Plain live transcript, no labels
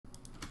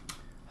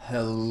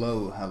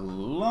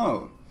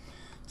Hello.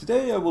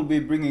 Today I will be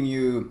bringing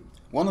you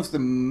one of the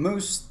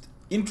most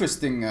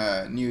interesting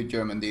new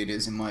German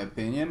DDs in my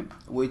opinion,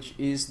 which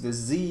is the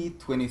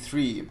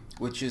Z-23,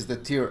 which is the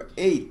tier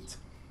 8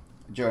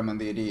 German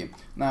DD.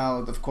 Now,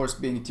 of course,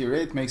 being tier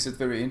 8 makes it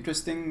very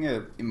interesting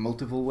in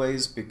multiple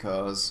ways,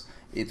 because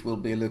it will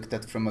be looked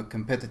at from a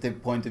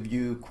competitive point of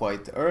view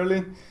quite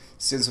early,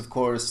 since of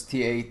course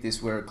T8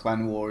 is where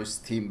clan wars,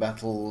 team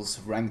battles,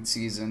 ranked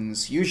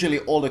seasons, usually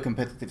all the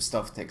competitive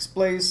stuff takes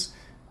place,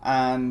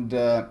 and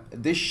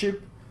this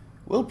ship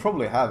will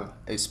probably have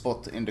a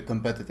spot in the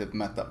competitive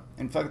meta.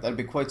 In fact, I'd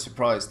be quite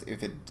surprised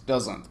if it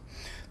doesn't.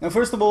 Now,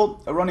 first of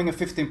all, running a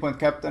 15-point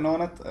captain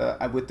on it,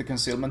 with the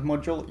concealment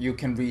module, you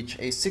can reach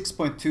a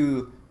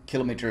 6.2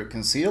 kilometer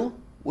conceal,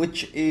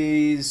 which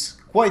is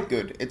quite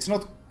good. It's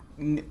not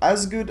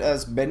as good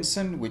as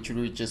Benson, which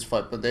reaches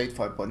 5.8,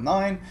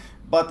 5.9,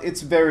 but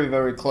it's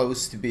very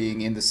close to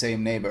being in the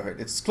same neighborhood.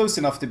 It's close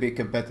enough to be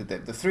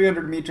competitive. The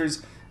 300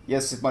 meters,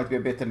 yes, it might be a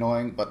bit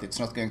annoying, but it's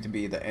not going to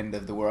be the end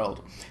of the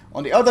world.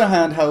 On the other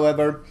hand,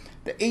 however,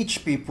 the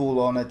HP pool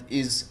on it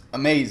is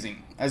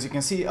amazing. As you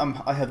can see,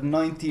 I have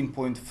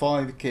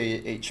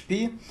 19.5k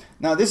HP.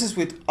 Now, this is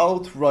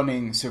without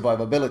running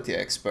Survivability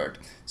Expert,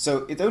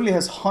 so it only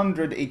has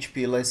 100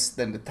 HP less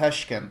than the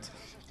Tashkent,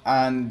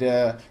 and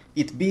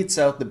it beats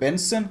out the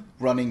Benson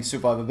running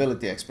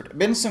Survivability Expert.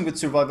 Benson with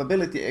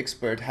Survivability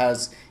Expert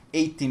has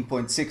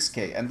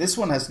 18.6k, and this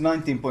one has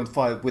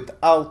 19.5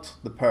 without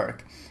the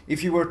perk.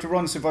 If you were to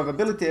run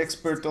Survivability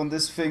Expert on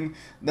this thing,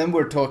 then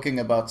we're talking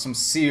about some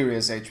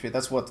serious HP.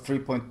 That's what,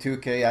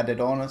 3.2k added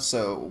on,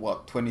 so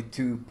what,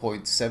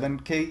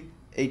 22.7k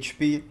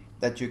HP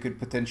that you could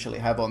potentially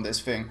have on this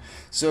thing.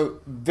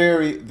 So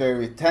very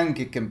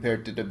tanky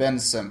compared to the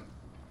Benson.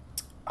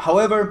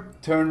 However,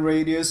 turn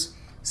radius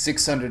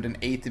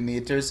 680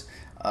 meters,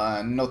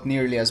 not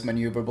nearly as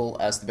maneuverable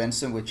as the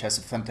Benson, which has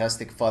a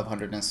fantastic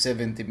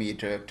 570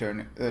 meter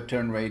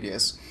turn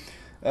radius.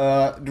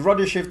 The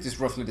rudder shift is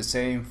roughly the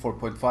same,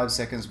 4.5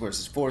 seconds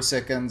versus 4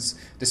 seconds.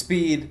 The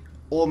speed,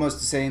 almost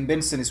the same.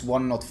 Benson is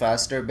 1 knot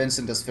faster.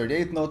 Benson does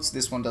 38 knots,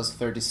 this one does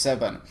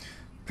 37.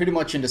 Pretty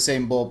much in the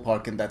same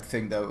ballpark in that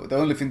thing though. The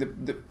only thing,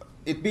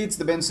 it beats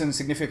the Benson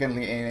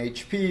significantly in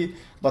HP,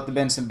 but the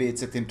Benson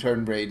beats it in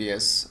turn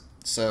radius.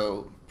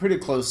 So pretty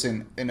close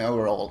in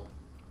overall.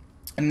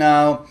 And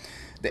now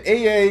the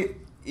AA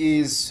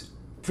is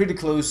pretty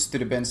close to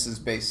the Benson's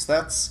base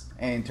stats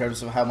in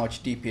terms of how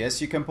much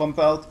DPS you can pump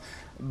out,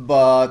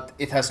 but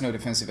it has no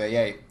defensive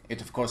AA.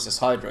 It of course has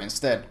Hydra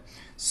instead.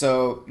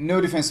 So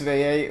no defensive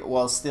AA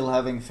while still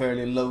having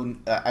fairly low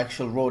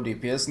actual raw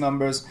DPS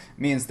numbers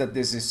means that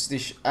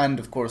this and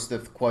of course the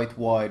quite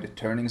wide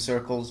turning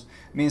circles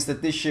means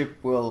that this ship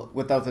will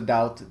without a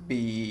doubt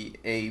be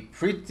a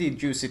pretty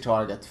juicy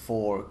target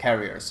for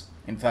carriers.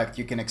 In fact,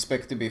 you can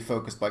expect to be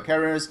focused by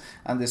carriers,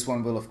 and this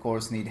one will of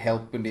course need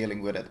help in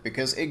dealing with it,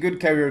 because a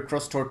good carrier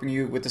cross-torping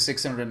you with a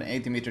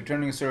 680 meter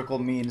turning circle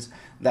means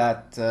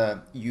that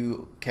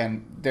you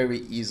can very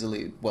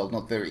easily, well,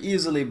 not very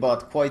easily,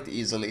 but quite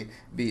easily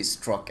be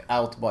struck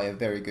out by a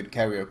very good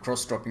carrier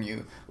cross-dropping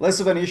you. Less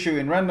of an issue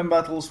in random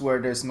battles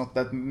where there's not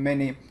that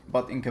many,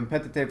 but in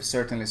competitive,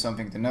 certainly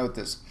something to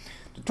notice.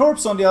 The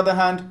Torps, on the other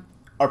hand,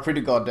 are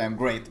pretty goddamn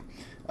great.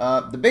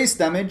 The base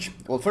damage,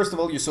 well, first of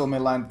all, you saw me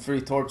land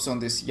 3 Torps on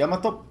this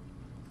Yamato.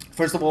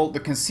 First of all, the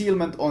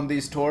concealment on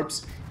these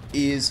Torps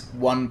is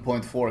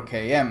 1.4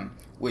 km,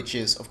 which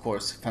is, of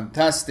course,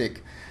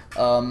 fantastic.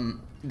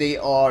 They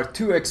are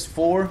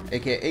 2x4,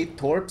 aka 8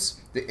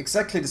 Torps,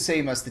 exactly the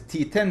same as the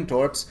T10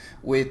 Torps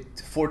with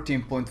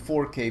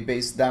 14.4k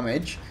base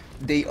damage.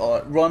 They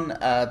are run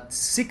at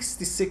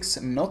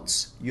 66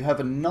 knots, you have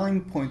a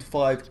 9.5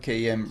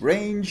 km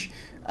range,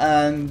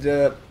 and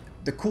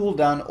the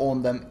cooldown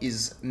on them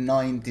is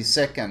 90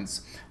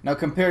 seconds. Now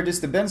compare this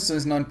to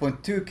Benson's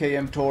 9.2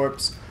 km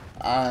Torps,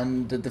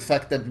 and the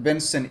fact that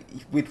Benson,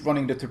 with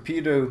running the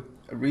torpedo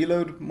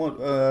reload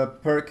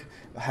perk,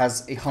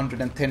 has a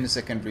 110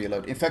 second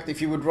reload. In fact,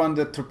 if you would run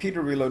the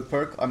torpedo reload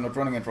perk, I'm not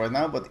running it right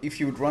now, but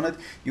if you would run it,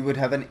 you would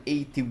have an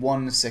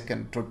 81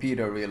 second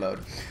torpedo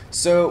reload.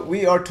 So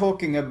we are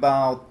talking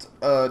about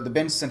the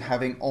Benson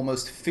having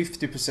almost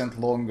 50%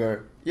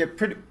 longer,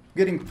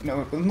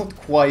 no, not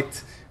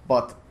quite,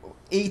 but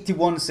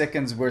 81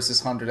 seconds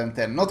versus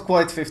 110. Not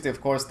quite 50, of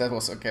course, that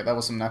was okay, that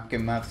was some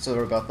napkin math,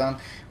 sorry about that.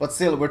 But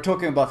still, we're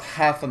talking about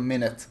half a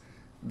minute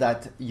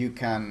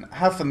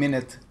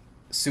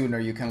sooner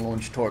you can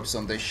launch Torps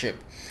on this ship.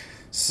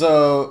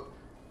 So,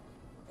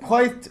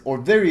 quite, or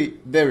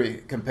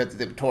very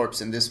competitive Torps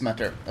in this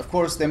matter. Of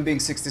course, them being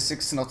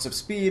 66 knots of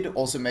speed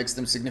also makes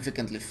them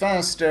significantly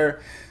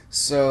faster,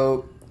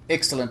 so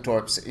excellent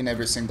Torps in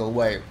every single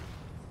way.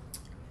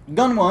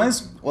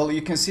 Gun-wise, well,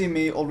 you can see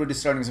me already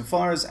starting some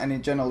fires, and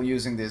in general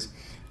using this.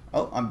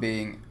 Oh, I'm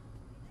being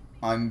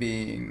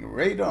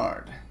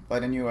radared by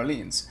the New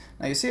Orleans.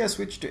 Now you see I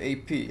switched to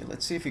AP.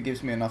 Let's see if it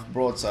gives me enough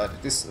broadside.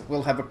 This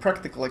will have a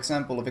practical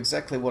example of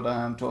exactly what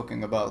I am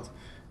talking about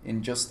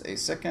in just a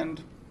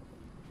second.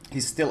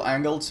 He's still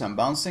angled, so I'm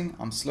bouncing.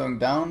 I'm slowing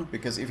down,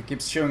 because if he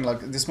keeps showing like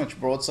this much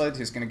broadside,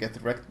 he's gonna get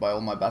wrecked by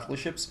all my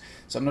battleships.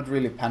 So I'm not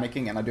really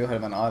panicking, and I do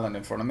have an island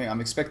in front of me.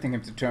 I'm expecting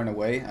him to turn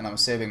away, and I'm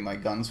saving my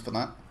guns for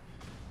that.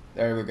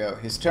 There we go.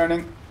 He's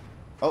turning.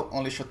 Oh,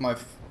 only shot my...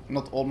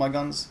 not all my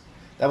guns.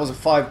 That was a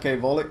 5k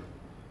volley.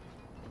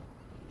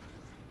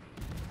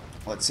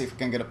 Let's see if we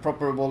can get a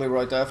proper volley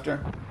right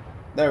after.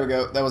 There we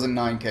go. That was a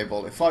 9k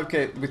volley.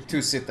 5k with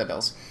 2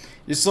 citadels.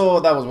 You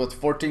saw that was, what,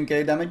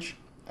 14k damage?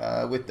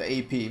 With the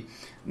AP.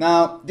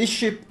 Now, this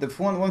ship, the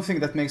one thing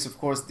that makes, of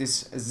course,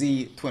 this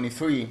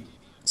Z-23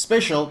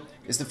 special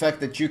is the fact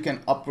that you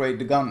can upgrade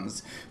the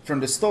guns. From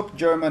the stock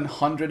German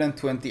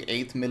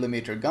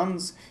 128mm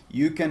guns,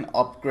 you can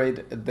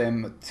upgrade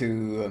them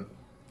to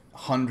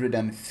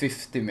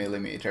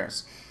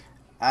 150mm.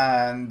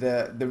 And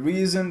the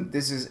reason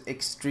this is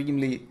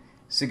extremely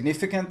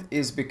significant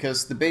is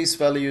because the base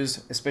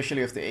values,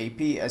 especially of the AP,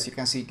 as you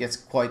can see, gets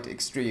quite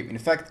extreme. In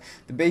fact,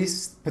 the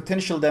base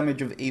potential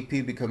damage of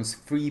AP becomes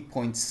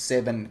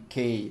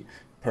 3.7k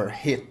per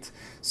hit.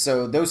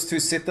 So those 2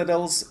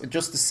 citadels,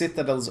 just the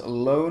citadels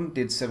alone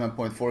did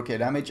 7.4k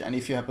damage, and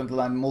if you happen to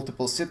land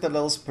multiple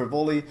citadels per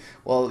volley,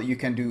 well, you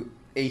can do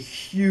a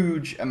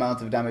huge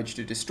amount of damage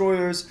to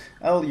destroyers.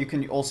 Well, you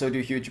can also do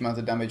a huge amount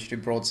of damage to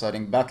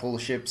broadsiding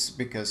battleships,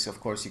 because of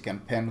course you can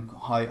pen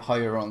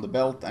higher on the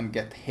belt and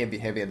get heavy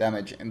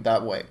damage in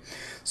that way.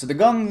 So the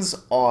guns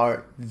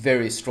are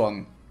very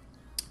strong.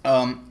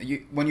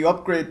 When you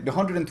upgrade the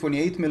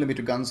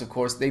 128mm guns, of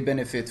course, they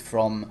benefit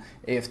from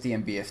AFT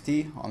and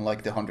BFT,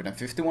 unlike the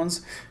 150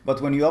 ones. But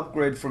when you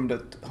upgrade from the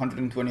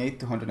 128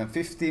 to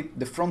 150,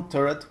 the front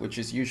turret, which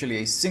is usually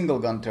a single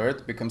gun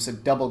turret, becomes a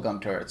double gun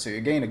turret. So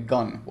you gain a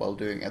gun while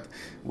doing it,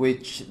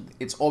 which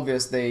it's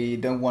obvious they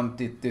don't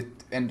want it to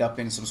end up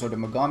in some sort of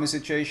Mogami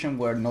situation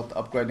where not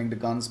upgrading the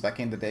guns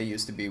back in the day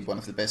used to be one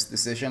of the best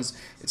decisions.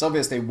 It's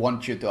obvious they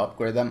want you to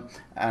upgrade them,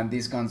 and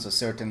these guns are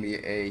certainly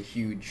a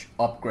huge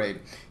upgrade.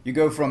 You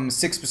go from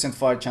 6%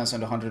 fire chance on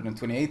the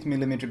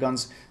 128mm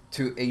guns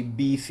to a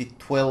beefy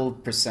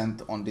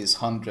 12% on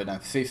this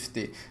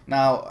 150.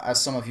 Now,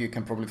 as some of you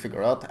can probably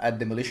figure out, add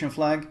demolition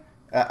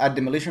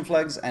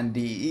flags and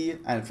DE,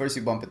 and first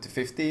you bump it to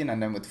 15,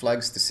 and then with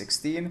flags to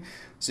 16.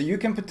 So you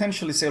can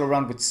potentially sail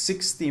around with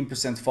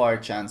 16% fire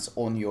chance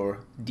on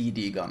your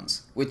DD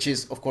guns, which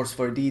is, of course,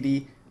 for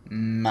DD,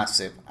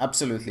 massive,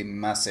 absolutely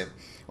massive.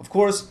 Of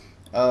course,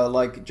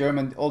 like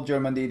all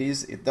German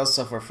DDs, it does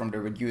suffer from the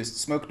reduced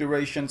smoke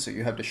duration, so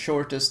you have the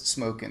shortest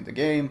smoke in the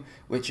game,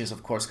 which is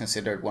of course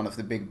considered one of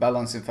the big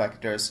balancing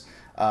factors,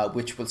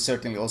 which will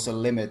certainly also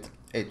limit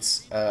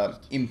its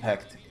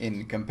impact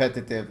in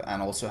competitive,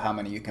 and also how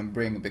many you can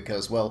bring,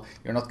 because, well,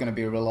 you're not going to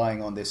be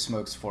relying on these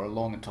smokes for a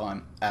long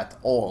time at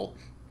all.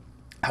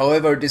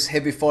 However, this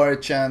heavy fire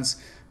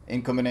chance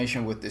in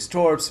combination with this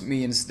Torps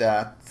means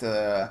that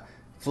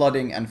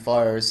flooding and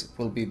fires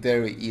will be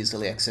very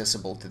easily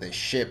accessible to this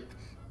ship.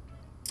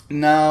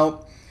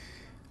 Now,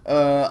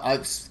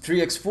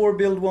 3x4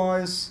 build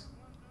wise,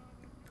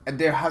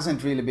 there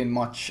hasn't really been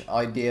much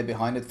idea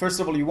behind it. First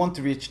of all, you want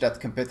to reach that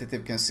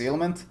competitive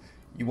concealment.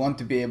 You want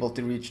to be able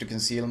to reach the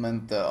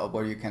concealment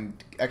where you can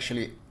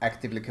actually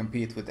actively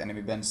compete with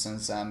enemy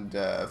Bensons and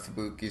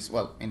Fubukis,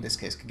 well, in this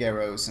case,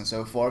 Kageros and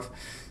so forth.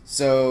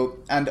 So,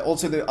 and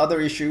also the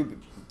other issue,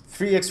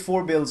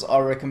 3x4 builds I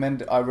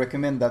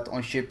recommend that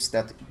on ships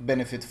that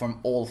benefit from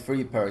all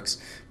 3 perks,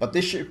 but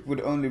this ship would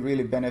only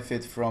really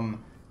benefit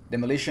from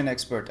Demolition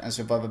Expert and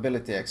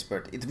Survivability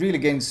Expert. It really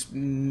gains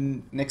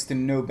next to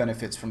no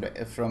benefits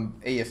from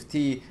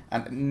AFT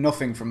and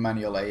nothing from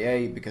Manual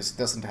AA, because it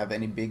doesn't have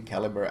any big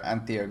caliber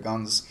anti-air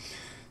guns.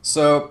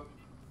 So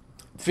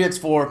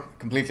 3x4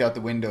 completely out the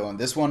window on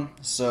this one.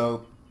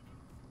 So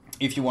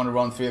if you want to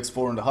run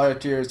 3x4 on the higher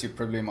tiers, you're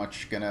probably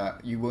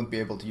you won't be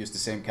able to use the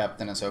same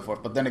captain and so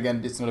forth. But then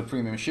again, it's not a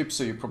premium ship,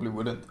 so you probably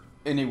wouldn't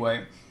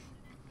anyway.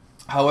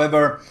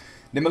 However,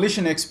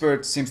 Demolition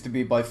Expert seems to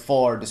be by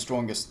far the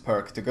strongest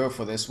perk to go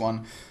for this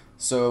one.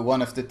 So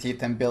one of the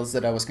T10 builds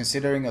that I was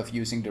considering of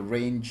using the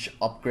range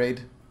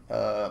upgrade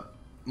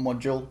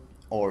module,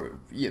 or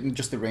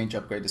just the range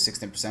upgrade to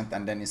 16%,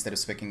 and then instead of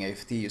speccing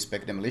AFT you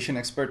spec Demolition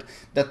Expert.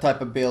 That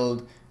type of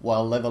build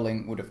while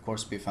leveling would of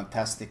course be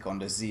fantastic on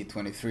the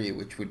Z-23,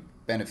 which would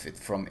benefit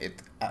from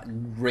it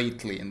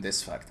greatly in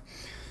this fact.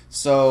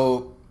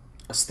 So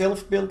a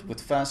stealth build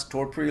with fast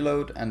torp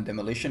reload and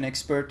Demolition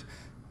Expert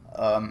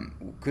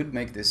could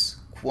make this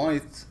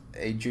quite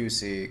a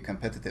juicy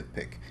competitive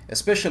pick,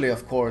 especially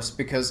of course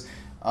because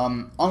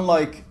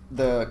unlike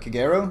the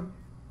Kagero,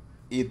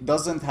 it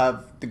doesn't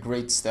have the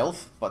great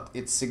stealth, but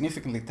it's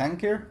significantly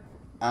tankier,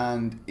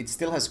 and it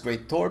still has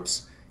great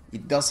torps.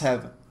 It does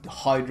have the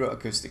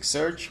hydroacoustic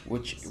surge,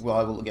 which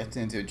I will get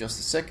into in just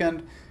a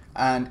second,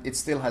 and it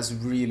still has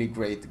really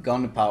great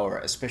gun power,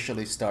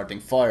 especially starting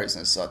fires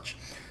and such.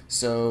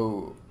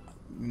 So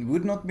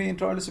would not be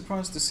entirely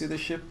surprised to see the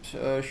ship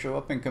show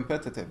up in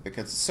competitive,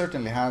 because it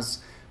certainly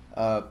has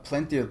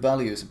plenty of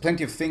values,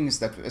 plenty of things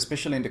that,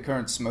 especially in the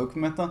current smoke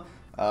meta,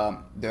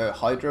 The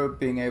Hydro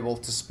being able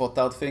to spot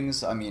out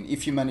things. I mean,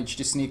 if you manage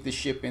to sneak the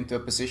ship into a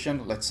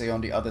position, let's say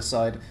on the other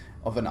side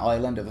of an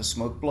island of a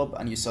smoke blob,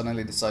 and you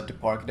suddenly decide to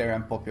park there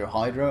and pop your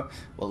Hydro,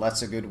 well,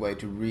 that's a good way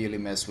to really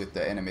mess with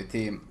the enemy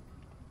team.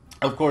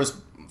 Of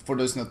course, for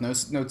those not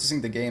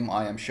noticing, the game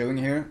I am showing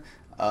here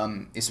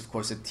is of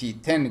course a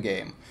T10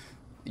 game.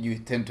 You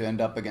tend to end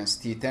up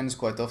against T10s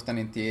quite often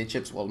in TA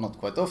ships, well, not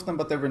quite often,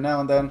 but every now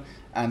and then,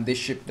 and this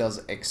ship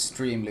does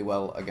extremely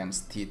well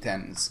against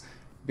T10s.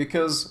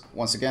 Because,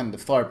 once again, the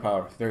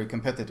firepower, very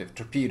competitive,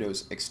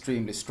 torpedoes,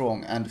 extremely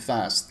strong and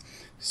fast.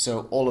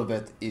 So all of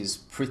it is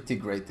pretty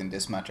great in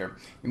this matter.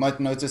 You might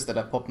notice that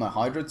I popped my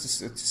Hydra to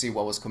see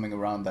what was coming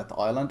around that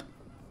island.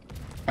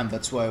 And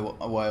that's why I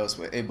was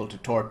able to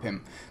torp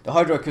him. The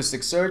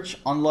Hydroacoustic Search,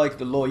 unlike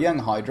the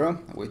Luoyang Hydra,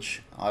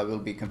 which I will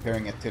be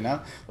comparing it to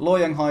now, the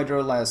Luoyang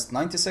Hydra lasts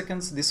 90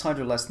 seconds, this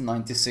Hydra lasts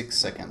 96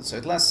 seconds, so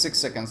it lasts 6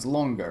 seconds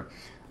longer.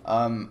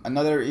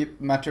 Another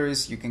matter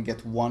is you can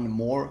get one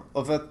more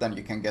of it than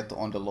you can get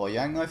on the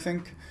Luoyang, I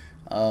think.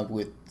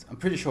 I'm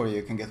pretty sure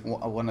you can get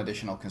one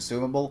additional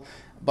consumable.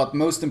 But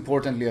most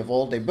importantly of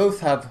all, they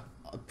both have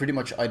pretty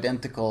much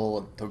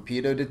identical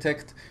torpedo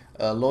detect.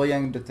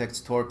 Luoyang detects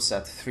Torps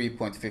at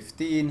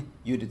 3.15,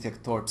 you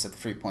detect Torps at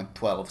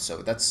 3.12, so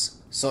that's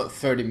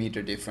 30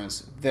 meter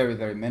difference, very,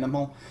 very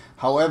minimal.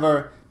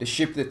 However, the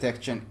ship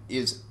detection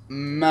is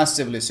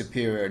massively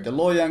superior. The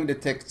Luoyang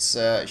detects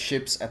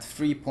ships at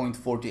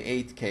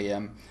 3.48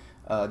 km,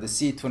 the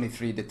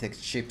Z-23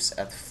 detects ships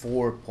at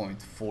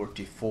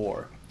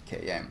 4.44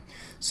 km,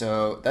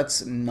 so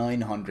that's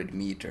 900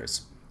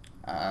 meters.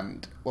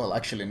 And, well,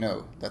 actually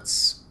no,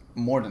 that's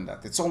more than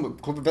that. It's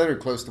almost very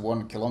close to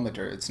 1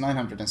 kilometer. It's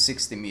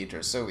 960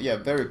 meters. So yeah,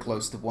 very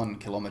close to 1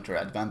 kilometer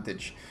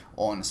advantage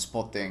on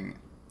spotting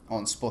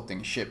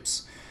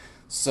ships.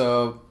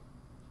 So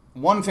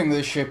one thing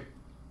this ship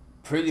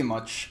pretty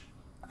much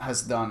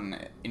has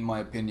done, in my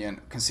opinion,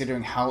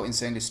 considering how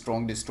insanely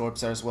strong these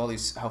Torps are as well,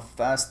 is how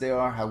fast they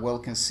are, how well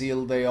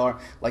concealed they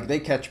are. Like, they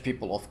catch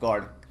people off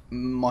guard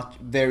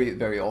very,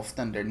 very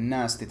often. They're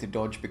nasty to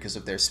dodge because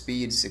of their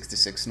speed.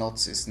 66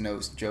 knots is no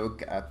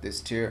joke at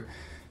this tier.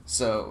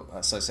 So,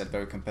 as I said,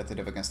 very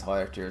competitive against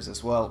higher tiers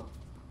as well.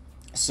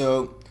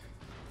 So,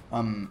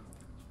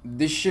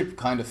 this ship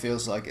kind of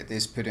feels like it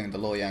is putting the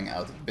Luoyang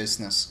out of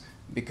business.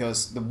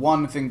 Because the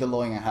one thing the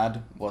Luoyang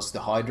had was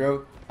the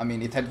Hydro. I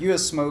mean, it had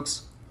US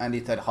smokes and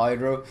it had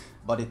Hydro,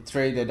 but it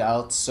traded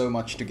out so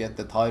much to get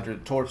that Hydro.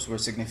 Torps were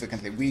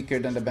significantly weaker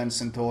than the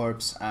Benson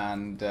Torps,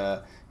 and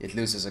it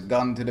loses a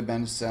gun to the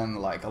Benson,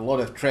 like a lot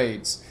of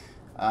trades.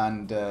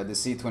 And the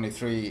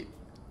Z-23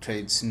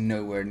 trades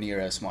nowhere near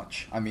as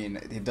much. I mean,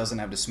 it doesn't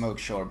have the smoke,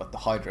 sure, but the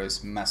Hydra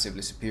is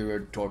massively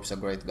superior. Torps are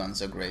great,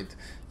 guns are great.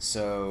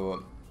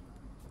 So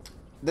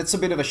that's a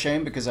bit of a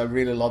shame because I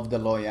really love the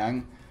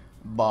Luoyang,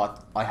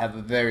 but I have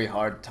a very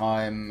hard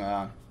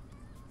time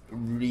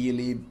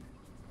really,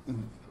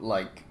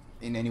 like,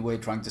 in any way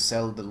trying to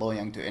sell the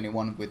Luoyang to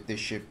anyone with this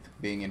ship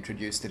being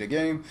introduced to the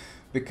game,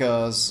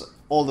 because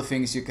all the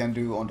things you can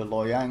do on the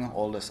Luoyang,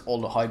 all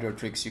the Hydro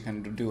tricks you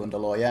can do on the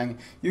Luoyang,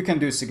 you can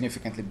do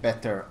significantly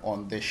better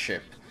on this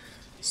ship.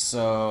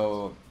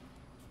 So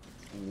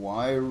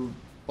why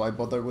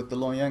bother with the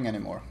Luoyang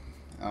anymore?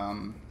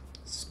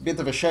 It's a bit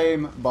of a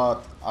shame,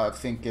 but I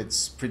think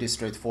it's pretty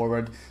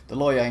straightforward. The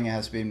Luoyang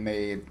has been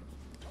made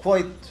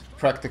quite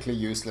practically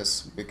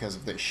useless because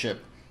of this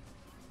ship.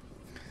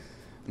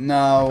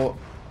 Now,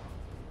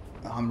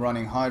 I'm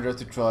running Hydra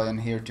to try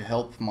and here to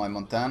help my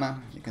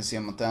Montana. You can see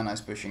a Montana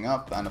is pushing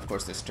up, and of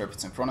course there's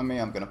Torps in front of me.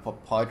 I'm gonna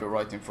pop Hydra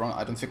right in front.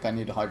 I don't think I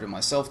need a Hydra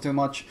myself too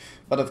much,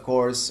 but of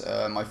course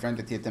my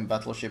friendly T10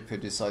 battleship who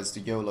decides to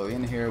YOLO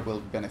in here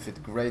will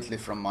benefit greatly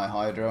from my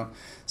Hydra,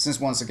 since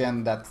once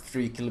again that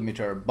 3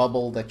 kilometer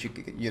bubble that you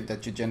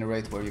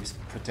generate where you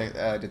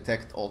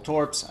detect all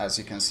Torps, as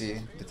you can see,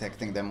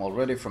 detecting them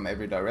already from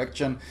every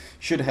direction,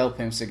 should help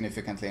him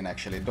significantly in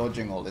actually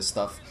dodging all this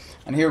stuff.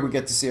 And here we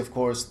get to see, of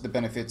course, the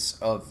benefits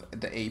of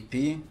the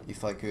AP,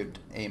 if I could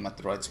aim at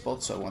the right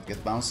spot so I won't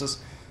get bounces.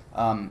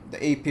 The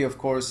AP, of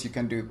course, you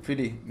can do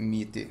pretty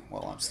meaty.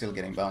 Well, I'm still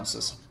getting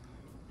bounces.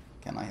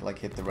 Can I like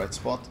hit the right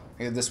spot?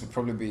 This would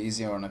probably be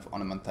easier on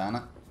a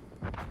Montana.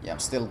 Yeah, I'm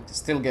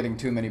still getting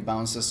too many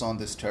bounces on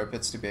this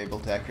Tirpitz to be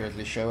able to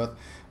accurately show it.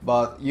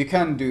 But you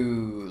can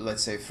do,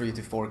 let's say, 3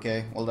 to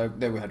 4k. Well,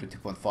 there we had the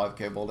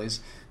 2.5k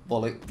volleys.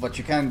 But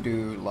you can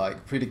do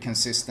like pretty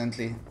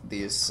consistently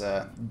these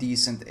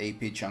decent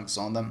AP chunks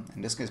on them.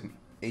 In this case,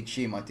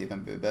 HE might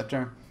even be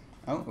better.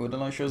 Oh,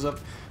 Udalai shows up.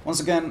 Once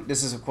again,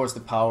 this is of course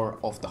the power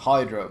of the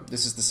Hydro.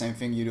 This is the same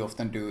thing you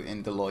often do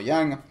in the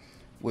Luoyang,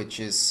 which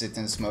is sit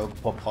in smoke,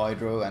 pop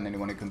Hydro, and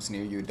anyone who comes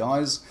near you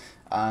dies.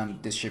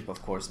 And this ship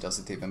of course does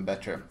it even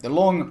better. The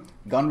long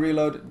gun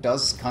reload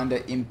does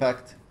kinda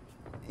impact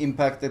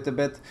it a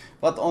bit,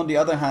 but on the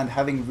other hand,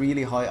 having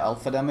really high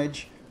alpha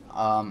damage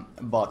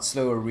but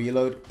slower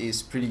reload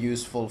is pretty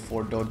useful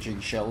for dodging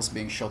shells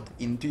being shot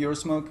into your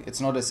smoke.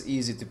 It's not as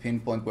easy to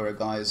pinpoint where a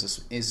guy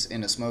is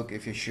in a smoke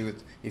if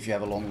you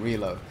have a long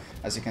reload.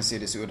 As you can see,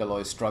 this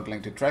Udaloy is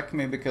struggling to track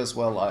me because,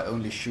 well, I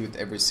only shoot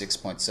every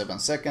 6.7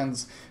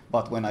 seconds,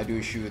 but when I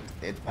do shoot,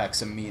 it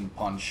packs a mean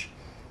punch.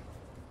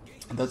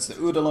 That's the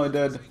Udaloy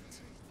dead.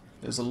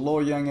 There's a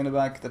Loyang in the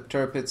back. The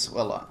Torps,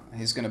 well,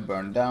 he's gonna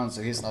burn down,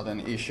 so he's not an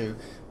issue.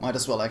 Might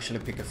as well actually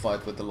pick a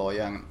fight with the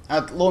Loyang.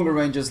 At longer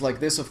ranges like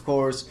this, of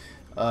course,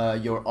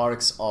 your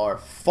arcs are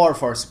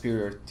far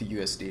superior to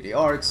USDD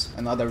arcs.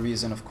 Another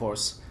reason, of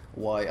course,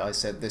 why I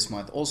said this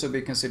might also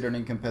be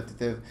considered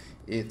competitive.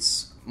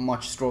 It's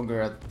much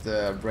stronger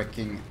at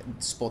wrecking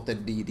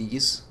spotted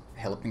DDs,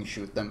 helping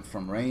shoot them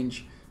from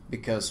range.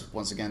 Because,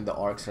 once again, the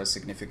arcs are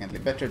significantly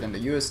better than the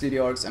USDD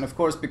arcs. And of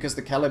course, because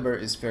the caliber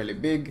is fairly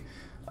big,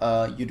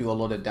 you do a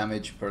lot of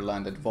damage per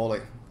landed volley.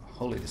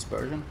 Holy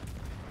dispersion.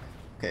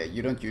 Okay,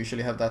 you don't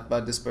usually have that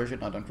bad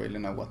dispersion. I don't really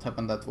know what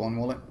happened that one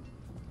volley.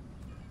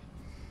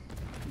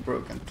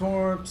 Broken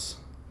Torps.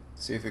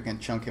 See if we can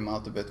chunk him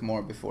out a bit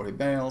more before he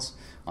bails.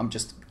 I'm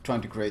just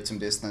trying to create some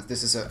distance.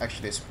 This is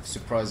actually a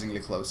surprisingly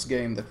close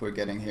game that we're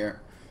getting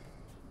here.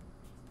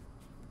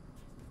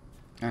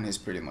 And he's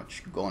pretty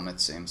much gone,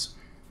 it seems.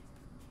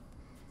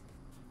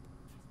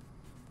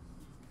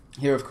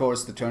 Here, of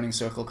course, the turning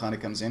circle kind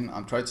of comes in.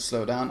 I'm trying to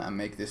slow down and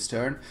make this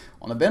turn.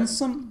 On a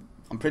Benson,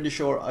 I'm pretty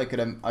sure I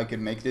could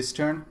make this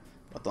turn,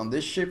 but on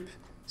this ship,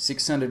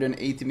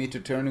 680 meter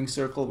turning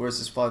circle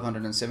versus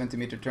 570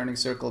 meter turning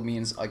circle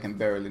means I can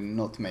barely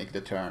not make the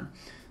turn.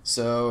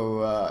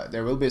 So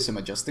there will be some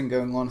adjusting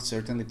going on,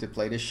 certainly, to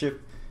play this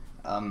ship.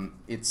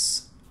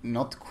 It's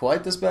not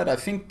quite as bad. I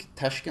think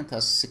Tashkent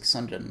has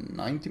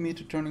 690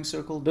 meter turning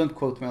circle. Don't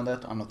quote me on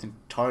that. I'm not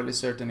entirely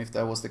certain if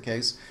that was the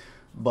case.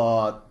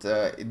 But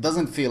it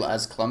doesn't feel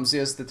as clumsy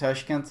as the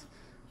Tashkent,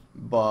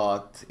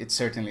 but it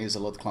certainly is a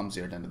lot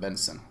clumsier than the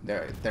Benson.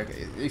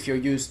 If you're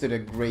used to the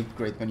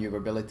great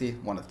maneuverability,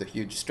 one of the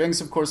huge strengths,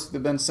 of course, of the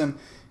Benson,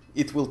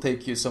 it will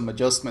take you some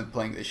adjustment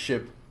playing this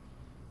ship.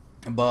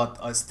 But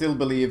I still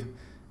believe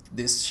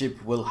this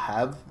ship will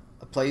have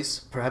a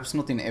place, perhaps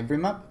not in every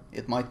map.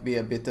 It might be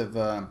a bit of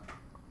a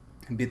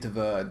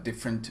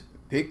different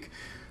pick,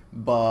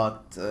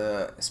 but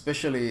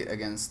especially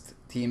against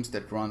teams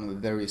that run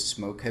with very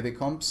smoke heavy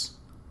comps,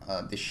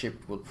 this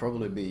ship will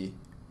probably be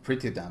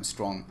pretty damn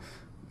strong,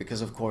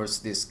 because of course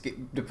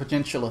the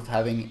potential of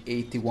having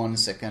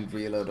 81-second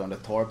reload on the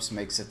Torps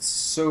makes it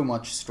so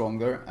much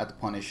stronger at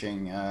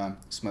punishing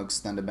smokes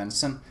than the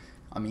Benson.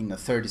 I mean, a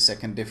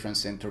 30-second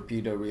difference in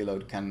torpedo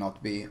reload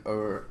cannot be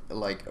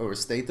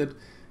overstated,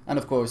 and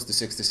of course the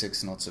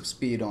 66 knots of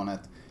speed on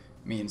it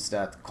means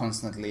that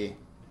constantly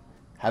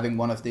having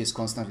one of these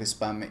constantly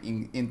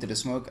spamming into the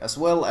smoke, as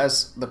well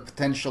as the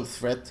potential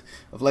threat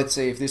of, let's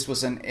say, if this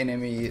was an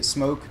enemy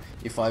smoke,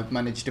 if I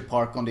managed to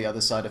park on the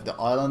other side of the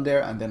island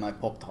there and then I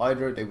popped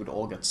Hydra, they would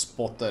all get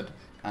spotted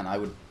and I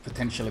would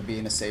potentially be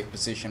in a safe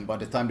position. By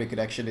the time they could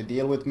actually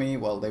deal with me,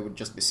 well, they would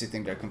just be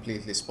sitting there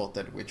completely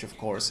spotted, which of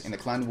course in a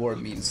clan war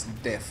means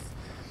death.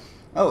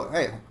 Oh,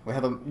 hey, we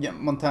have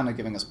Montana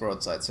giving us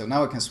broadside, so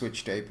now I can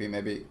switch to AP.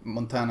 Maybe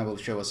Montana will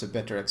show us a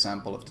better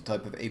example of the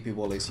type of AP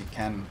volleys you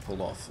can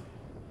pull off.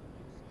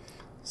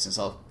 Since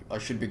I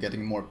should be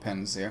getting more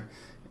pens here.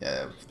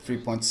 Yeah,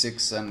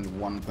 3.6 and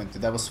 1.2.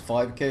 That was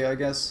 5k, I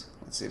guess.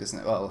 Let's see this.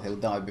 Well, he'll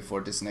die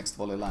before this next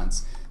volley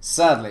lands,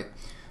 sadly.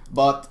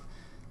 But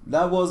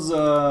that was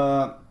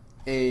well,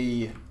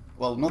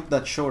 not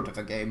that short of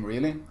a game,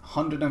 really.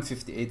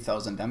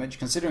 158,000 damage.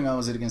 Considering I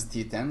was against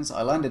T10s,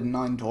 I landed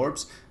 9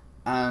 Torps,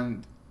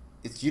 and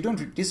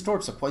these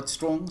Torps are quite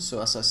strong,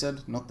 so as I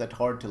said, not that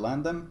hard to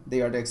land them.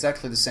 They are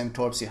exactly the same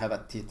Torps you have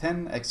at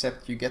T10,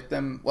 except you get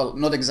them, well,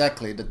 not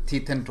exactly, the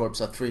T10 Torps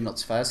are 3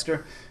 knots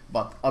faster,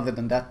 but other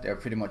than that, they're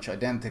pretty much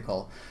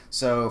identical.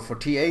 So for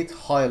T8,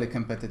 highly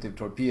competitive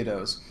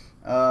torpedoes.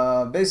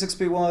 Basic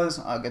speed wise,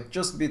 I get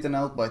just beaten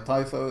out by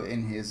Typho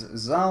in his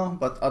Zao,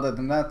 but other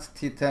than that,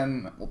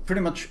 T10, well, pretty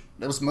much,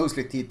 there was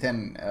mostly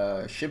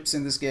T10 ships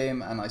in this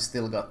game, and I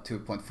still got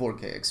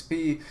 2.4k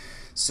XP,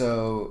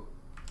 so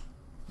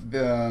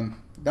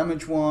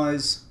damage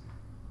wise,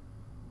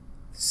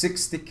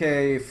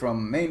 60k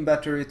from main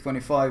battery,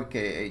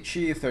 25k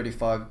HE,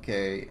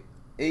 35k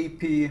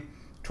AP,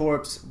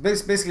 Torps,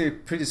 basically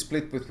pretty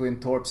split between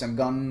Torps and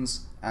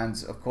guns,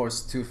 and of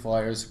course 2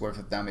 fires worth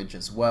of damage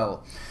as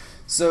well.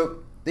 So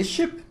this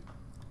ship,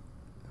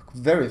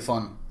 very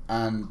fun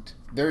and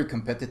very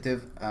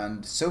competitive,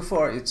 and so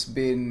far it's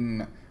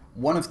been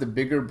one of the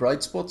bigger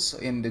bright spots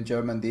in the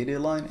German DD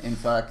line. In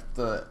fact,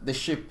 the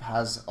ship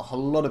has a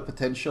whole lot of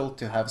potential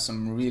to have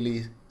some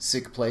really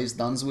sick plays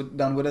done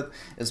with it,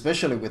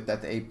 especially with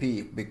that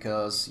AP,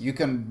 because you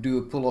can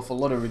pull off a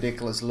lot of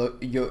ridiculous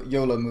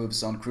YOLO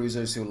moves on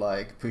cruisers who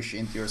like push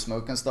into your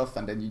smoke and stuff,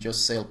 and then you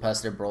just sail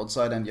past their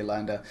broadside and you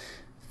land a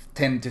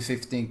 10 to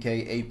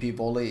 15k AP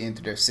volley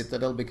into their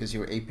citadel because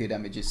your AP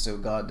damage is so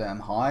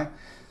goddamn high.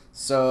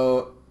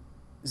 So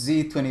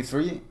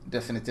Z-23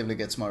 definitively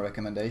gets my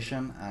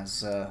recommendation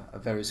as a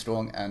very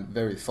strong and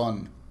very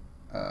fun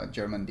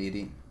German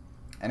DD.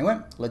 Anyway,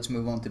 let's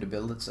move on to the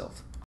build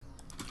itself.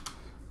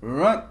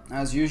 Right,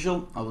 as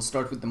usual, I will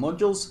start with the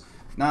modules.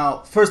 Now,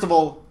 first of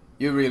all,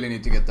 you really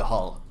need to get the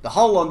hull. The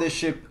hull on this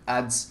ship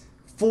adds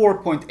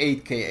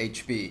 4.8k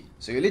HP,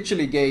 so you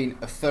literally gain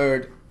a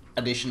third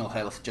additional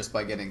health just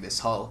by getting this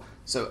hull.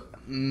 So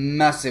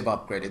massive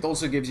upgrade. It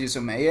also gives you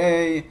some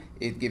AA,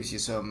 it gives you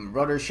some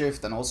rudder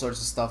shift and all sorts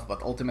of stuff,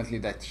 but ultimately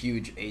that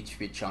huge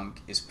HP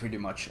chunk is pretty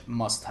much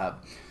must have.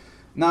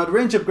 Now the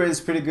range upgrade is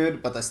pretty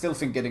good, but I still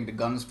think getting the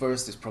guns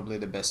first is probably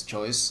the best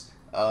choice.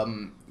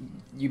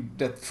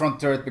 That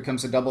front turret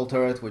becomes a double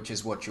turret, which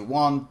is what you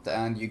want,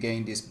 and you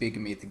gain these big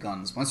meaty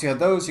guns. Once you have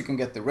those, you can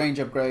get the range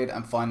upgrade,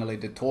 and finally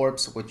the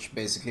Torps, which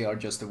basically are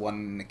just a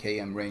 1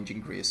 km range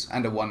increase,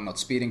 and a 1 knot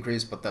speed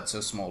increase, but that's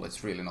so small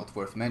it's really not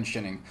worth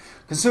mentioning.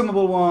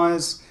 Consumable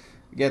wise,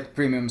 get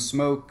premium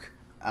smoke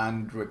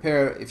and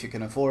repair if you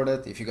can afford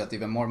it. If you got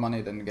even more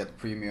money, then you get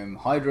premium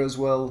hydro as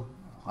well.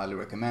 Highly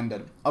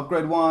recommended.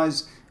 Upgrade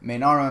wise,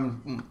 main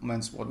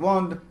armaments what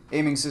one,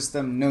 aiming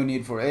system, no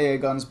need for AA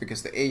guns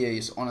because the AA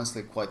is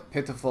honestly quite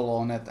pitiful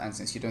on it, and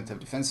since you don't have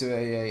defensive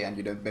AA and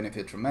you don't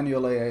benefit from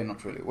manual AA,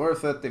 not really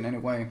worth it in any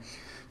way.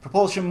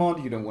 Propulsion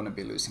mod, you don't want to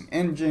be losing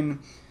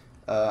engine.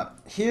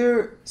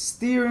 Here,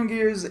 steering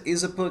gears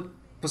is a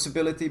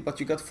possibility,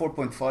 but you got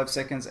 4.5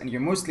 seconds and you're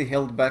mostly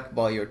held back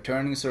by your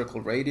turning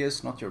circle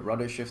radius, not your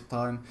rudder shift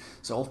time.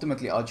 So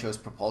ultimately I chose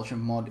propulsion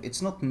mod.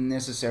 It's not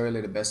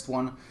necessarily the best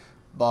one,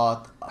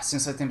 but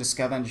since I tend to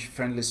scavenge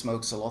friendly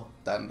smokes a lot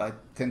and I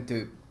tend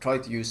to try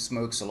to use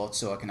smokes a lot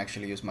so I can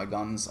actually use my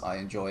guns, I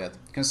enjoy it.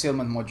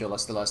 Concealment module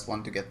is the last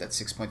one to get that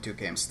 6.2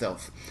 km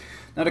stealth.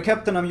 Now the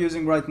captain I'm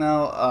using right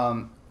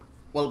now,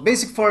 well,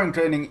 basic firing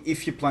training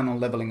if you plan on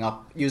leveling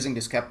up using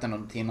this captain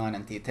on T9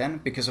 and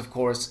T10, because of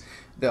course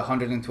the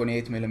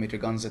 128mm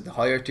guns at the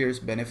higher tiers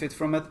benefit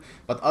from it,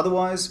 but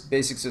otherwise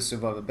basics of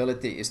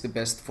survivability is the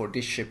best for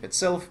this ship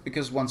itself,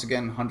 because once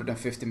again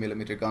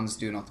 150mm guns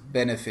do not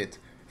benefit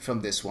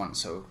from this one,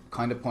 so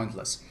kind of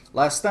pointless.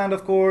 Last stand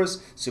of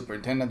course,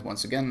 superintendent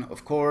once again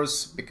of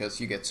course, because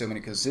you get so many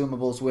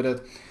consumables with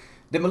it.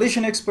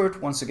 Demolition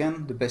expert, once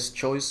again, the best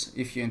choice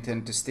if you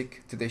intend to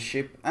stick to this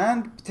ship,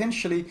 and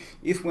potentially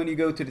if when you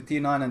go to the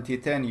T9 and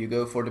T10 you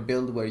go for the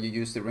build where you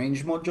use the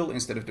range module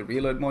instead of the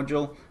reload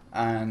module,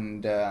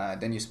 and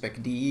then you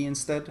spec DE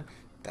instead,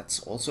 that's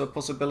also a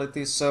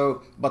possibility.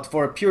 So, but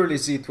for a purely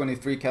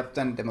Z-23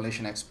 captain,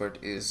 demolition expert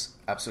is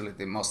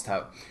absolutely must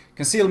have.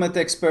 Concealment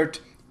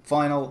expert,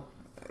 final,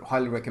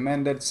 highly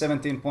recommended.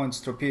 17 points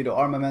torpedo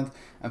armament,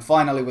 and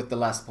finally with the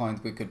last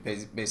point we could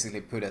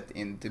basically put it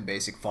into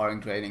basic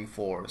firing training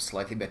for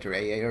slightly better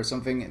AA or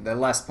something. The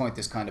last point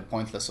is kind of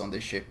pointless on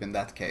this ship in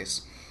that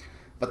case.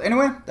 But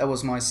anyway, that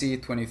was my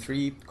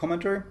Z-23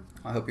 commentary.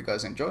 I hope you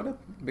guys enjoyed it,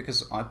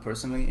 because I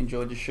personally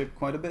enjoyed the ship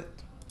quite a bit.